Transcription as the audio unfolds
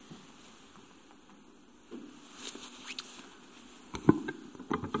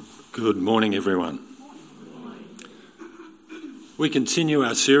Good morning, everyone. We continue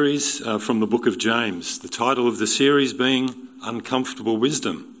our series from the book of James, the title of the series being Uncomfortable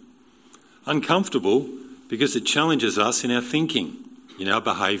Wisdom. Uncomfortable because it challenges us in our thinking, in our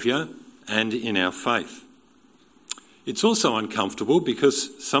behaviour and in our faith. It's also uncomfortable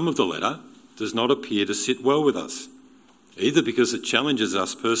because some of the letter does not appear to sit well with us, either because it challenges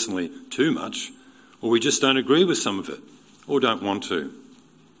us personally too much, or we just don't agree with some of it, or don't want to.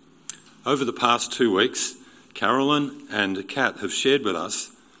 Over the past 2 weeks, Carolyn and Kat have shared with us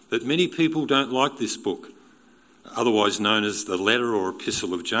that many people don't like this book, otherwise known as the letter or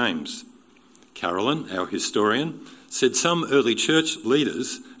epistle of James. Carolyn, our historian, said some early church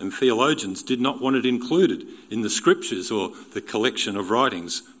leaders and theologians did not want it included in the scriptures or the collection of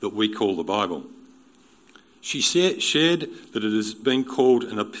writings that we call the Bible. She shared that it has been called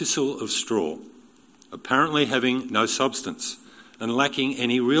an epistle of straw, apparently having no substance and lacking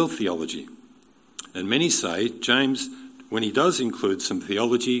any real theology. And many say James, when he does include some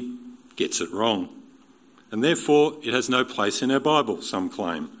theology, gets it wrong. And therefore it has no place in our Bible, some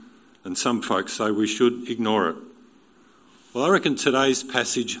claim. And some folks say we should ignore it. Well, I reckon today's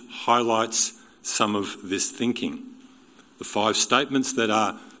passage highlights some of this thinking. The 5 statements that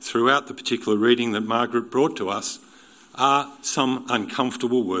are throughout the particular reading that Margaret brought to us are some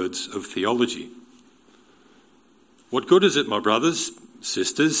uncomfortable words of theology. What good is it, my brothers,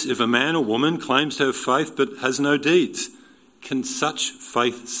 sisters, if a man or woman claims to have faith but has no deeds? Can such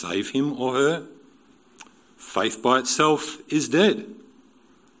faith save him or her? Faith by itself is dead.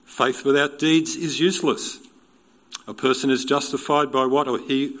 Faith without deeds is useless. A person is justified by what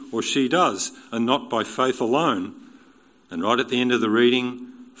he or she does and not by faith alone. And right at the end of the reading,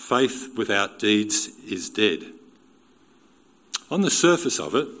 faith without deeds is dead. On the surface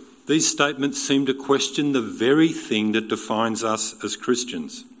of it, these statements seem to question the very thing that defines us as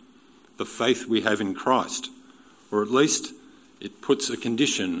Christians, the faith we have in Christ, or at least it puts a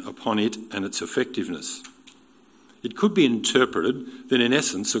condition upon it and its effectiveness. It could be interpreted that in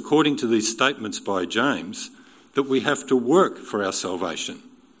essence, according to these statements by James, that we have to work for our salvation,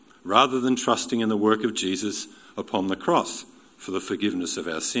 rather than trusting in the work of Jesus upon the cross for the forgiveness of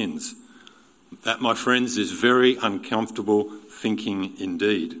our sins. That, my friends, is very uncomfortable thinking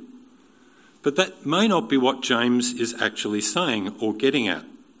indeed. But that may not be what James is actually saying or getting at.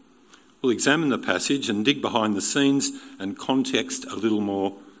 We'll examine the passage and dig behind the scenes and context a little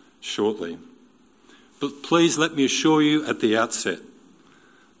more shortly. But please let me assure you at the outset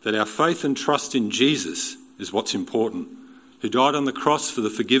that our faith and trust in Jesus is what's important, who died on the cross for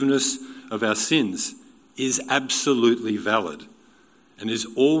the forgiveness of our sins, is absolutely valid and is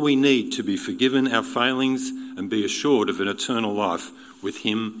all we need to be forgiven our failings and be assured of an eternal life with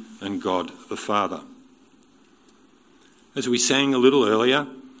him and God the Father. As we sang a little earlier,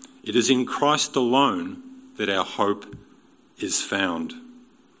 it is in Christ alone that our hope is found.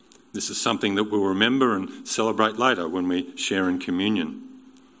 This is something that we'll remember and celebrate later when we share in communion.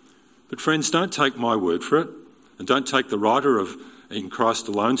 But friends, don't take my word for it, and don't take the writer of In Christ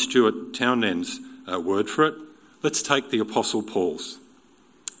Alone, Stuart Townend's word for it. Let's take the Apostle Paul's.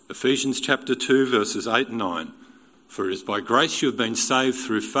 Ephesians chapter 2, verses 8 and 9. For it is by grace you have been saved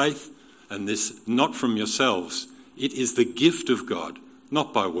through faith, and this not from yourselves. It is the gift of God,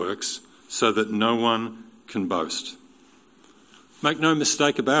 not by works, so that no one can boast. Make no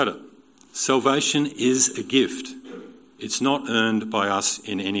mistake about it. Salvation is a gift. It's not earned by us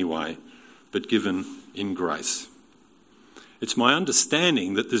in any way, but given in grace. It's my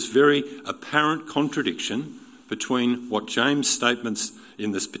understanding that this very apparent contradiction between what James' statements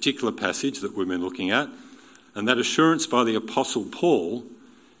in this particular passage that we've been looking at and that assurance by the Apostle Paul,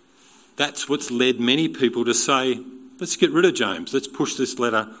 that's what's led many people to say, let's get rid of James, let's push this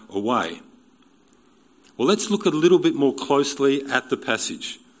letter away. Well, let's look a little bit more closely at the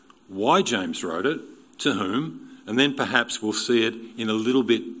passage, why James wrote it, to whom, and then perhaps we'll see it in a little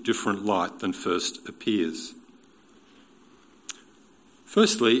bit different light than first appears.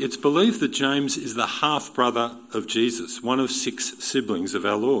 Firstly, it's believed that James is the half-brother of Jesus, one of 6 siblings of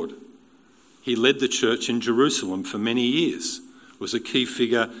our Lord. He led the church in Jerusalem for many years, was a key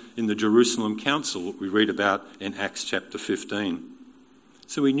figure in the Jerusalem Council that we read about in Acts chapter 15.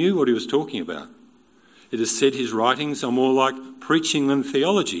 So he knew what he was talking about. It is said his writings are more like preaching than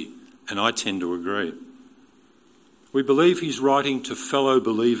theology, and I tend to agree. We believe he's writing to fellow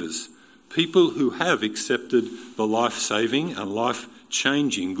believers, people who have accepted the life-saving and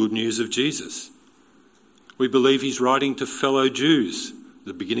life-changing good news of Jesus. We believe he's writing to fellow Jews.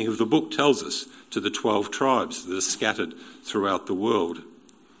 The beginning of the book tells us, to the 12 tribes that are scattered throughout the world.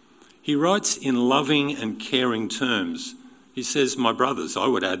 He writes in loving and caring terms He says, my brothers, I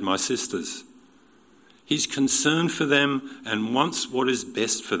would add my sisters. He's concerned for them and wants what is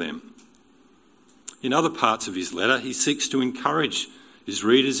best for them. In other parts of his letter, he seeks to encourage his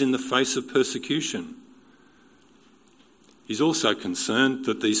readers in the face of persecution. He's also concerned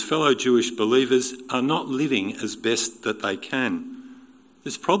that these fellow Jewish believers are not living as best that they can.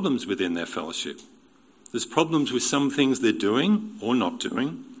 There's problems within their fellowship. There's problems with some things they're doing or not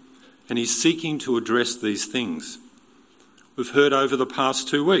doing, and he's seeking to address these things. We've heard over the past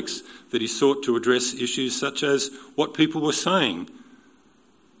 2 weeks that he sought to address issues such as what people were saying.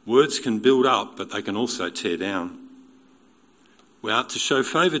 Words can build up, but they can also tear down. We aren't to show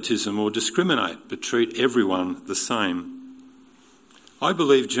favouritism or discriminate, but treat everyone the same. I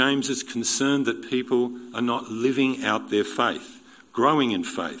believe James is concerned that people are not living out their faith, growing in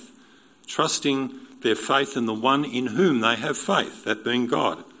faith, trusting their faith in the one in whom they have faith, that being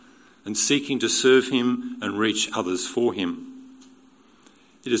God, and seeking to serve him and reach others for him.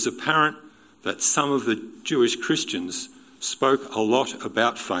 It is apparent that some of the Jewish Christians spoke a lot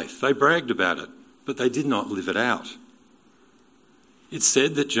about faith. They bragged about it, but they did not live it out. It's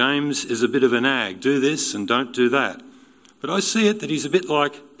said that James is a bit of a nag, do this and don't do that. But I see it that he's a bit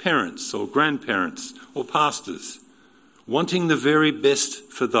like parents or grandparents or pastors, wanting the very best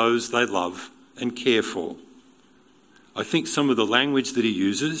for those they love and care for. I think some of the language that he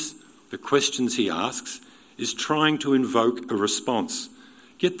uses, the questions he asks, is trying to invoke a response.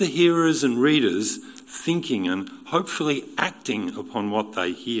 Get the hearers and readers thinking and hopefully acting upon what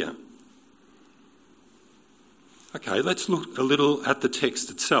they hear. Okay, let's look a little at the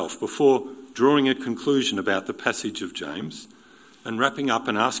text itself before drawing a conclusion about the passage of James and wrapping up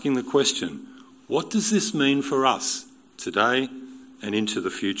and asking the question, what does this mean for us today and into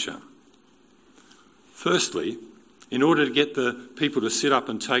the future? Firstly, in order to get the people to sit up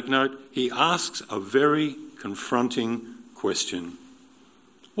and take note, he asks a very confronting question.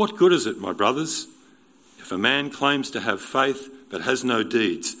 What good is it, my brothers, if a man claims to have faith but has no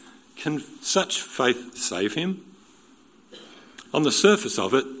deeds? Can such faith save him? On the surface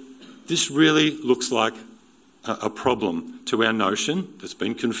of it, this really looks like a problem to our notion that's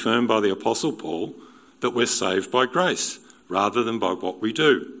been confirmed by the Apostle Paul that we're saved by grace rather than by what we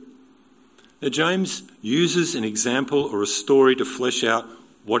do. Now, James uses an example or a story to flesh out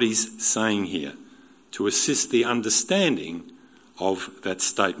what he's saying here, to assist the understanding of that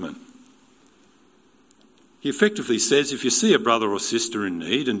statement. He effectively says, if you see a brother or sister in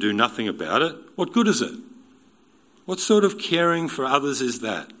need and do nothing about it, what good is it? What sort of caring for others is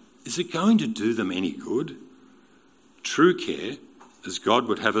that? Is it going to do them any good? True care, as God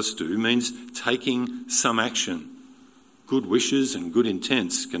would have us do, means taking some action. Good wishes and good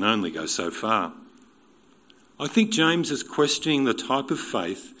intents can only go so far. I think James is questioning the type of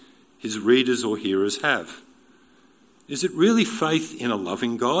faith his readers or hearers have. Is it really faith in a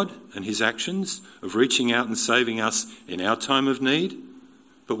loving God and his actions of reaching out and saving us in our time of need?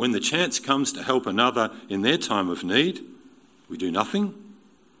 But when the chance comes to help another in their time of need, we do nothing?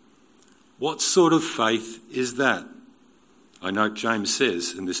 What sort of faith is that? I note James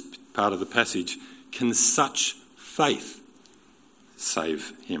says in this part of the passage, can such faith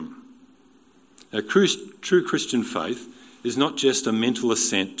save him? Now, true Christian faith is not just a mental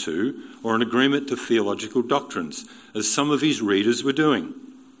assent to or an agreement to theological doctrines, as some of his readers were doing.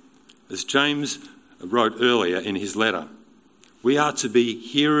 As James wrote earlier in his letter, we are to be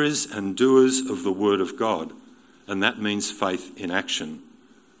hearers and doers of the word of God, and that means faith in action,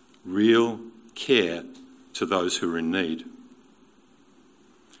 real care to those who are in need.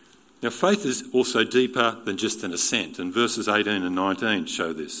 Now, faith is also deeper than just an assent, and verses 18 and 19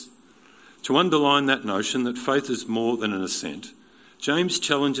 show this. To underline that notion that faith is more than an assent, James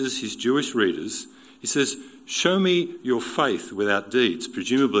challenges his Jewish readers. He says, show me your faith without deeds.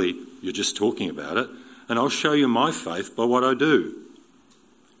 Presumably, you're just talking about it, and I'll show you my faith by what I do.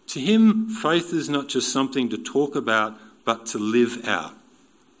 To him, faith is not just something to talk about, but to live out.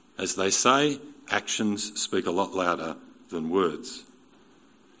 As they say, actions speak a lot louder than words.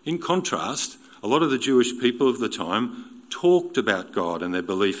 In contrast, a lot of the Jewish people of the time talked about God and their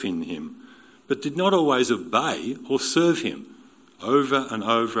belief in him, but did not always obey or serve him. Over and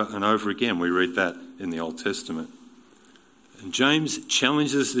over and over again, we read that in the Old Testament. And James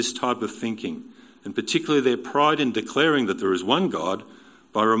challenges this type of thinking, and particularly their pride in declaring that there is one God,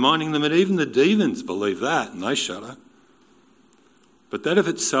 by reminding them that even the demons believe that and they shudder. But that of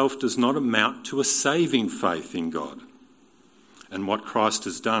itself does not amount to a saving faith in God and what Christ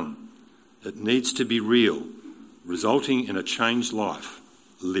has done. It needs to be real, resulting in a changed life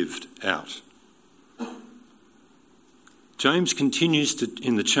lived out. James continues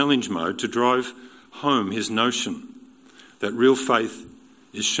in the challenge mode to drive home his notion. that real faith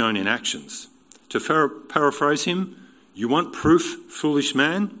is shown in actions. To paraphrase him, you want proof, foolish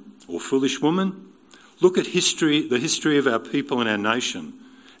man or foolish woman? Look at the history of our people and our nation,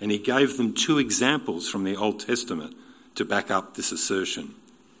 and he gave them two examples from the Old Testament to back up this assertion.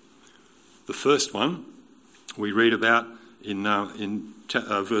 The first one we read about in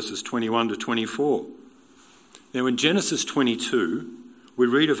verses 21 to 24. Now in Genesis 22, we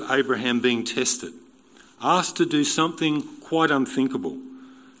read of Abraham being tested, asked to do something quite unthinkable.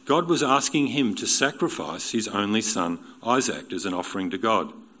 God was asking him to sacrifice his only son, Isaac, as an offering to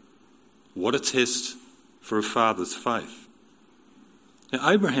God. What a test for a father's faith. Now,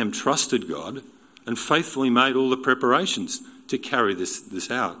 Abraham trusted God and faithfully made all the preparations to carry this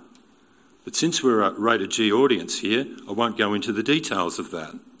out. But since we're a rated G audience here, I won't go into the details of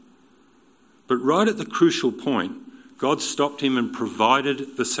that. But right at the crucial point, God stopped him and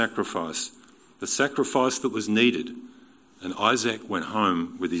provided the sacrifice that was needed, and Isaac went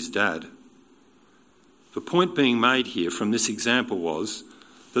home with his dad. The point being made here from this example was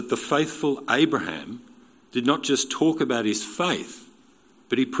that the faithful Abraham did not just talk about his faith,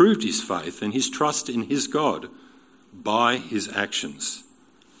 but he proved his faith and his trust in his God by his actions.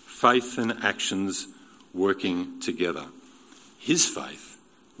 Faith and actions working together. His faith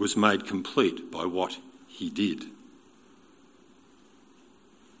was made complete by what he did.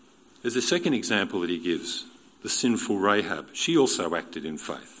 There's a second example that he gives, the sinful Rahab. She also acted in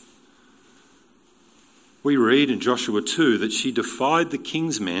faith. We read in Joshua 2 that she defied the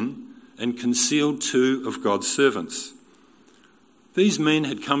king's men and concealed two of God's servants. These men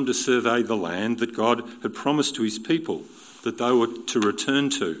had come to survey the land that God had promised to his people that they were to return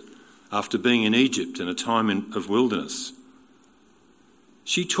to after being in Egypt in a time of wilderness.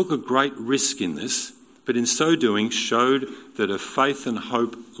 She took a great risk in this, but in so doing showed that her faith and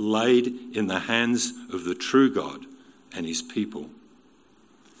hope laid in the hands of the true God and his people.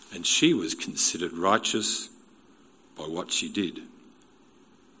 And she was considered righteous by what she did.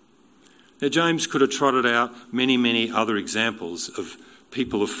 Now, James could have trotted out many other examples of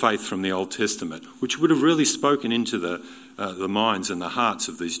people of faith from the Old Testament, which would have really spoken into the minds and the hearts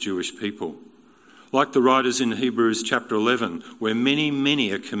of these Jewish people. Like the writers in Hebrews chapter 11, where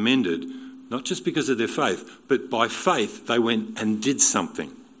many are commended, not just because of their faith, but by faith they went and did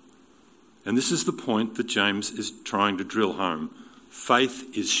something. And this is the point that James is trying to drill home.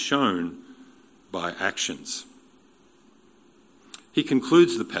 Faith is shown by actions. He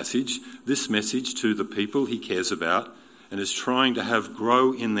concludes the passage, this message to the people he cares about, and is trying to have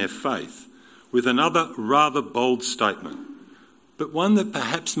grow in their faith, with another rather bold statement, but one that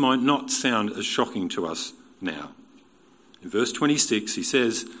perhaps might not sound as shocking to us now. In verse 26, he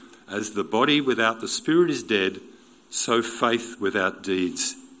says, "As the body without the spirit is dead, so faith without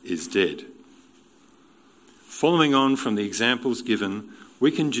deeds is dead." Following on from the examples given,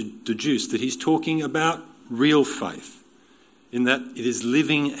 we can deduce that he's talking about real faith, in that it is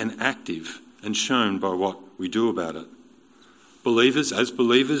living and active and shown by what we do about it. As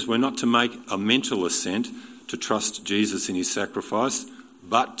believers, we're not to make a mental assent to trust Jesus in his sacrifice,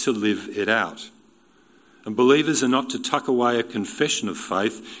 but to live it out. And believers are not to tuck away a confession of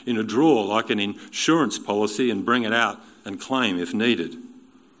faith in a drawer like an insurance policy and bring it out and claim if needed.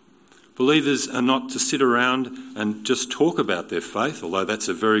 Believers are not to sit around and just talk about their faith, although that's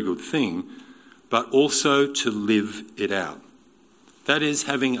a very good thing, but also to live it out. That is,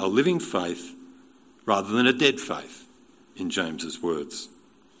 having a living faith rather than a dead faith, in James's words.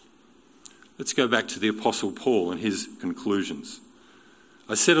 Let's go back to the Apostle Paul and his conclusions.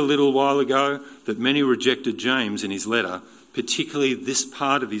 I said a little while ago that many rejected James in his letter, particularly this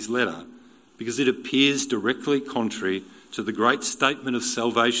part of his letter, because it appears directly contrary to the great statement of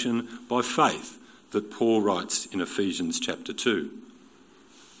salvation by faith that Paul writes in Ephesians chapter 2.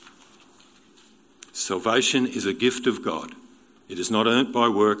 Salvation is a gift of God. It is not earned by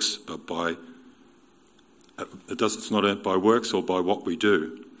works, it's not earned by works or by what we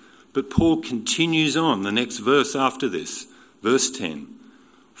do. But Paul continues on the next verse after this, verse 10.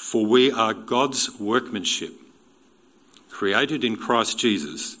 For we are God's workmanship, created in Christ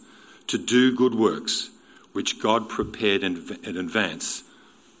Jesus to do good works, which God prepared in advance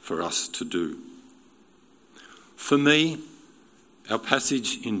for us to do. For me, our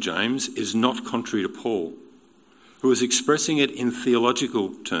passage in James is not contrary to Paul, who is expressing it in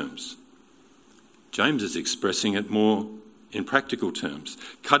theological terms. James is expressing it more in practical terms,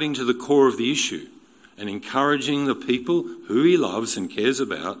 cutting to the core of the issue and encouraging the people who he loves and cares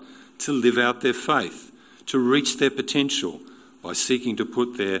about to live out their faith, to reach their potential by seeking to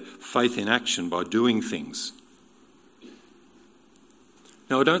put their faith in action by doing things.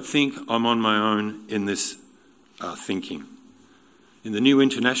 Now, I don't think I'm on my own in this our thinking. In the New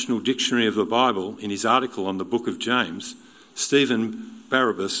International Dictionary of the Bible, in his article on the book of James, Stephen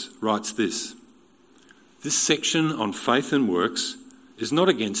Barabbas writes this: "This section on faith and works is not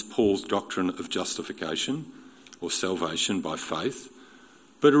against Paul's doctrine of justification or salvation by faith,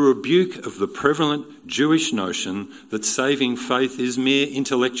 but a rebuke of the prevalent Jewish notion that saving faith is mere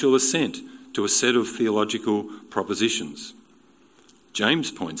intellectual assent to a set of theological propositions.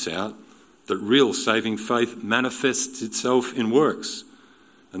 James points out that real saving faith manifests itself in works,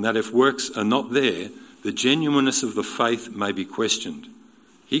 and that if works are not there, the genuineness of the faith may be questioned.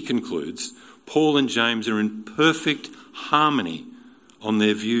 He concludes, Paul and James are in perfect harmony on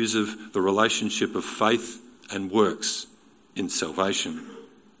their views of the relationship of faith and works in salvation."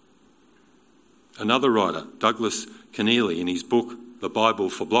 Another writer, Douglas Keneally, in his book, The Bible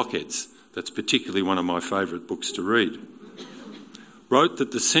for Blockheads, that's particularly one of my favourite books to read, wrote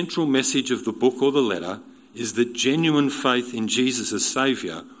that the central message of the book or the letter is that genuine faith in Jesus as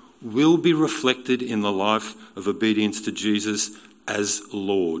Saviour will be reflected in the life of obedience to Jesus as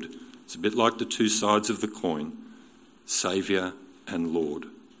Lord. It's a bit like the two sides of the coin, Saviour and Lord.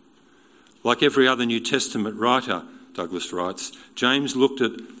 Like every other New Testament writer, Douglas writes, James looked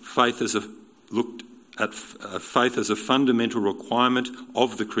at faith as a fundamental requirement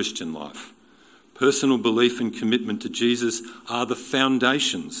of the Christian life. Personal belief and commitment to Jesus are the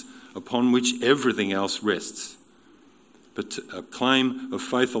foundations upon which everything else rests. But a claim of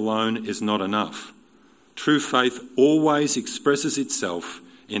faith alone is not enough. True faith always expresses itself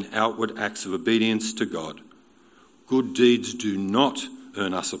in outward acts of obedience to God. Good deeds do not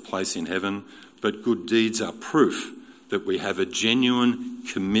earn us a place in heaven, but good deeds are proof that we have a genuine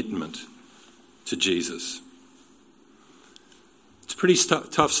commitment to Jesus. It's pretty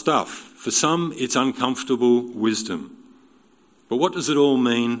tough stuff. For some, it's uncomfortable wisdom. But what does it all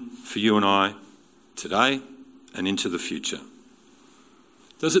mean for you and I today and into the future?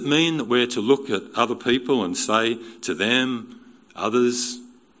 Does it mean that we're to look at other people and say to them, others,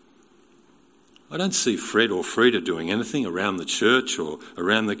 I don't see Fred or Frida doing anything around the church or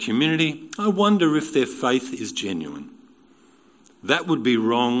around the community. I wonder if their faith is genuine. That would be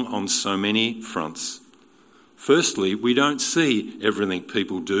wrong on so many fronts. Firstly, we don't see everything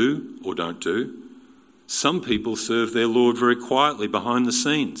people do or don't do. Some people serve their Lord very quietly behind the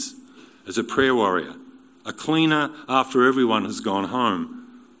scenes, as a prayer warrior, a cleaner after everyone has gone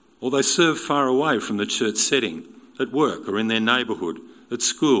home, or they serve far away from the church setting, at work or in their neighbourhood, at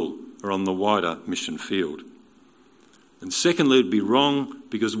school or on the wider mission field. And secondly, it would be wrong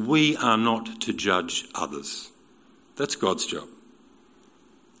because we are not to judge others. That's God's job.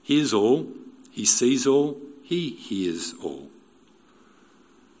 He is all, he sees all, he hears all.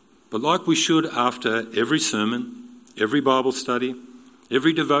 But like we should after every sermon, every Bible study,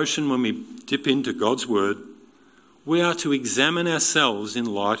 every devotion when we dip into God's word, we are to examine ourselves in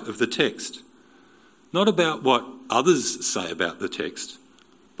light of the text. Not about what others say about the text,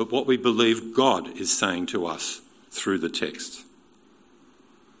 but what we believe God is saying to us through the text.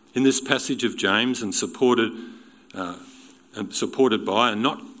 In this passage of James, and supported by and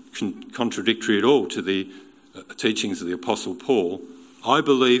not contradictory at all to the teachings of the Apostle Paul, I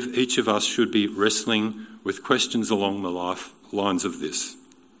believe each of us should be wrestling with questions along the lines of this.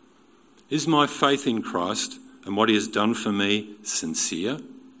 Is my faith in Christ and what he has done for me sincere?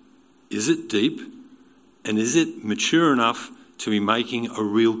 Is it deep? And is it mature enough to be making a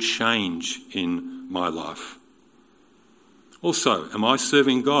real change in my life? Also, am I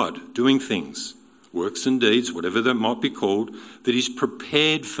serving God, doing things, works and deeds, whatever that might be called, that he's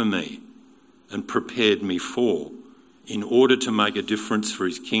prepared for me and prepared me for, in order to make a difference for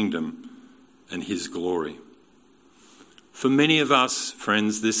his kingdom and his glory? For many of us,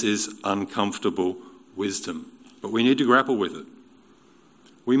 friends, this is uncomfortable wisdom, but we need to grapple with it.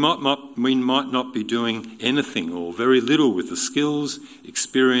 We might not be doing anything or very little with the skills,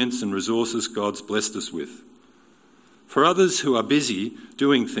 experience and resources God's blessed us with. For others who are busy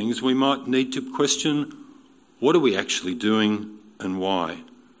doing things, we might need to question, what are we actually doing and why?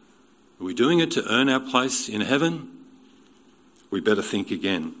 Are we doing it to earn our place in heaven? We better think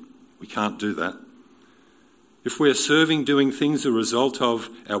again. We can't do that. If we are serving, doing things as a result of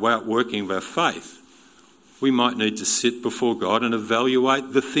our outworking of our faith, we might need to sit before God and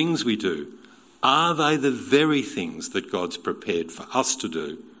evaluate the things we do. Are they the very things that God's prepared for us to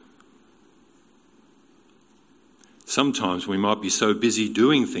do? Sometimes we might be so busy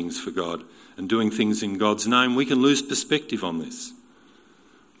doing things for God and doing things in God's name, we can lose perspective on this.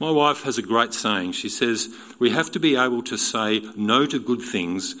 My wife has a great saying. She says, we have to be able to say no to good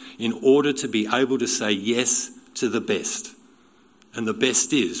things in order to be able to say yes to the best. And the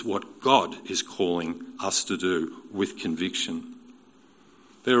best is what God is calling us to do with conviction.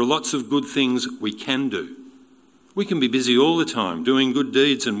 There are lots of good things we can do. We can be busy all the time doing good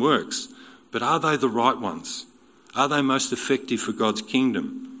deeds and works, but are they the right ones? Are they most effective for God's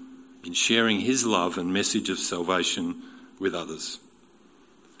kingdom in sharing his love and message of salvation with others?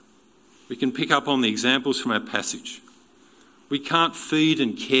 We can pick up on the examples from our passage. We can't feed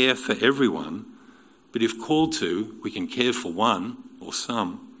and care for everyone, but if called to, we can care for one or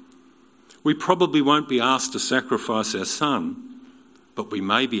some. We probably won't be asked to sacrifice our son, but we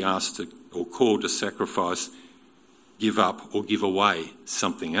may be asked to, or called to sacrifice, give up or give away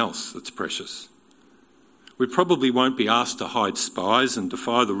something else that's precious. We probably won't be asked to hide spies and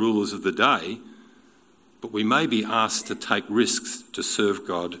defy the rulers of the day, but we may be asked to take risks to serve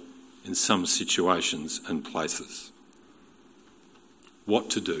God in some situations and places.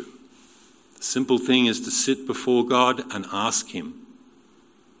 What to do? The simple thing is to sit before God and ask him.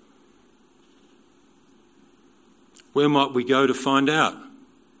 Where might we go to find out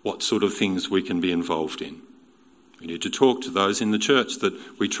what sort of things we can be involved in? We need to talk to those in the church that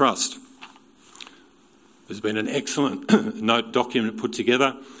we trust. There's been an excellent document put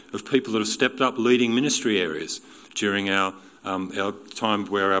together of people that have stepped up leading ministry areas during our time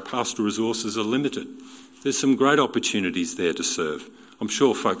where our pastoral resources are limited. There's some great opportunities there to serve. I'm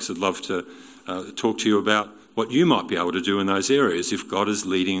sure folks would love to talk to you about what you might be able to do in those areas if God is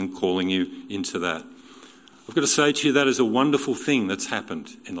leading and calling you into that. I've got to say to you that is a wonderful thing that's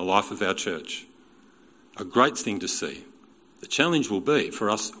happened in the life of our church. A great thing to see. The challenge will be for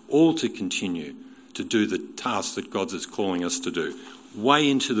us all to continue to do the task that God is calling us to do, way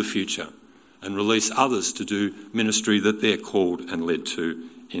into the future, and release others to do ministry that they're called and led to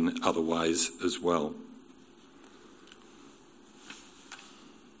in other ways as well.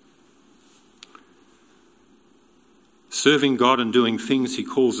 Serving God and doing things he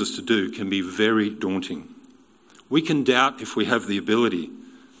calls us to do can be very daunting. We can doubt if we have the ability,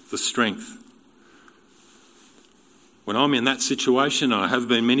 the strength. When I'm in that situation, I have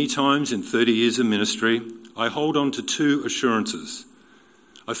been many times in 30 years of ministry, I hold on to two assurances.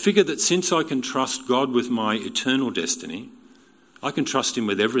 I figure that since I can trust God with my eternal destiny, I can trust him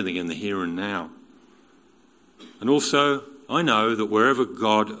with everything in the here and now. And also, I know that wherever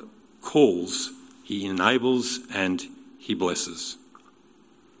God calls, he enables and he blesses.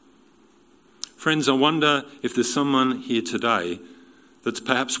 Friends, I wonder if there's someone here today that's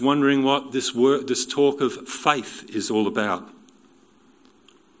perhaps wondering what this talk of faith is all about.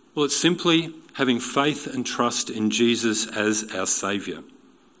 Well, it's simply having faith and trust in Jesus as our Saviour.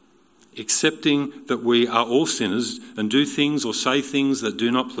 Accepting that we are all sinners and do things or say things that do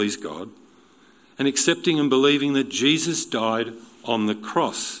not please God, and accepting and believing that Jesus died on the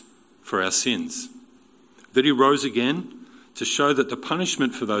cross for our sins, that he rose again to show that the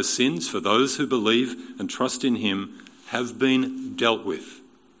punishment for those sins, for those who believe and trust in him, have been dealt with.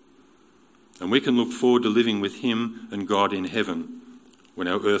 And we can look forward to living with him and God in heaven when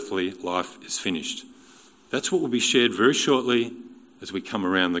our earthly life is finished. That's what will be shared very shortly as we come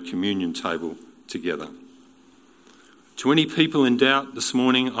around the communion table together. To any people in doubt this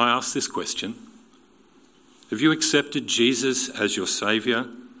morning, I ask this question. Have you accepted Jesus as your Saviour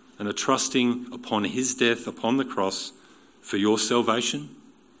and are trusting upon his death upon the cross for your salvation?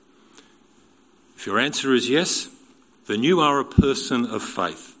 If your answer is yes, then you are a person of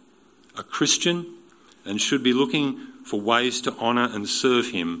faith, a Christian, and should be looking for ways to honour and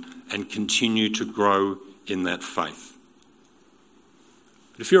serve him and continue to grow in that faith.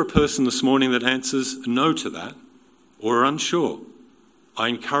 But if you're a person this morning that answers no to that or are unsure, I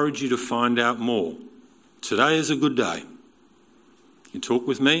encourage you to find out more. Today is a good day. You can talk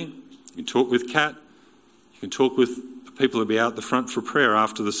with me, you can talk with Kat, you can talk with the people who'll be out the front for prayer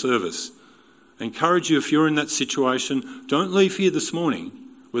after the service. I encourage you, if you're in that situation, don't leave here this morning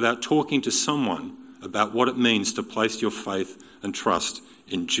without talking to someone about what it means to place your faith and trust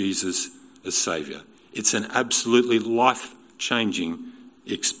in Jesus as Saviour. It's an absolutely life-changing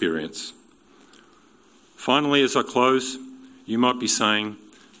experience. Finally, as I close, you might be saying,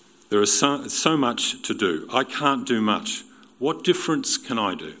 there is so much to do. I can't do much. What difference can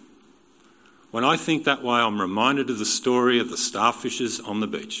I do? When I think that way, I'm reminded of the story of the starfishes on the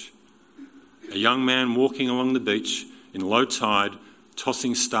beach. A young man walking along the beach in low tide,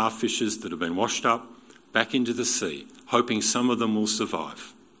 tossing starfishes that have been washed up back into the sea, hoping some of them will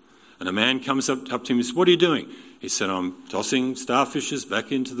survive. And a man comes up to him and says, "What are you doing?" He said, "I'm tossing starfishes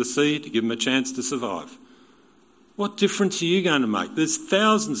back into the sea to give them a chance to survive." What difference are you going to make? There's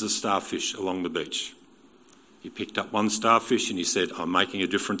thousands of starfish along the beach. He picked up one starfish and he said, "I'm making a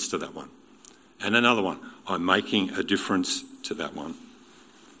difference to that one." And another one, "I'm making a difference to that one.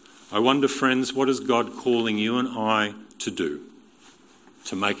 I wonder, friends, what is God calling you and I to do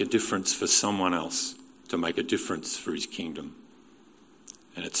to make a difference for someone else, to make a difference for his kingdom?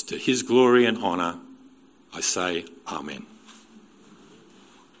 And it's to his glory and honour I say amen.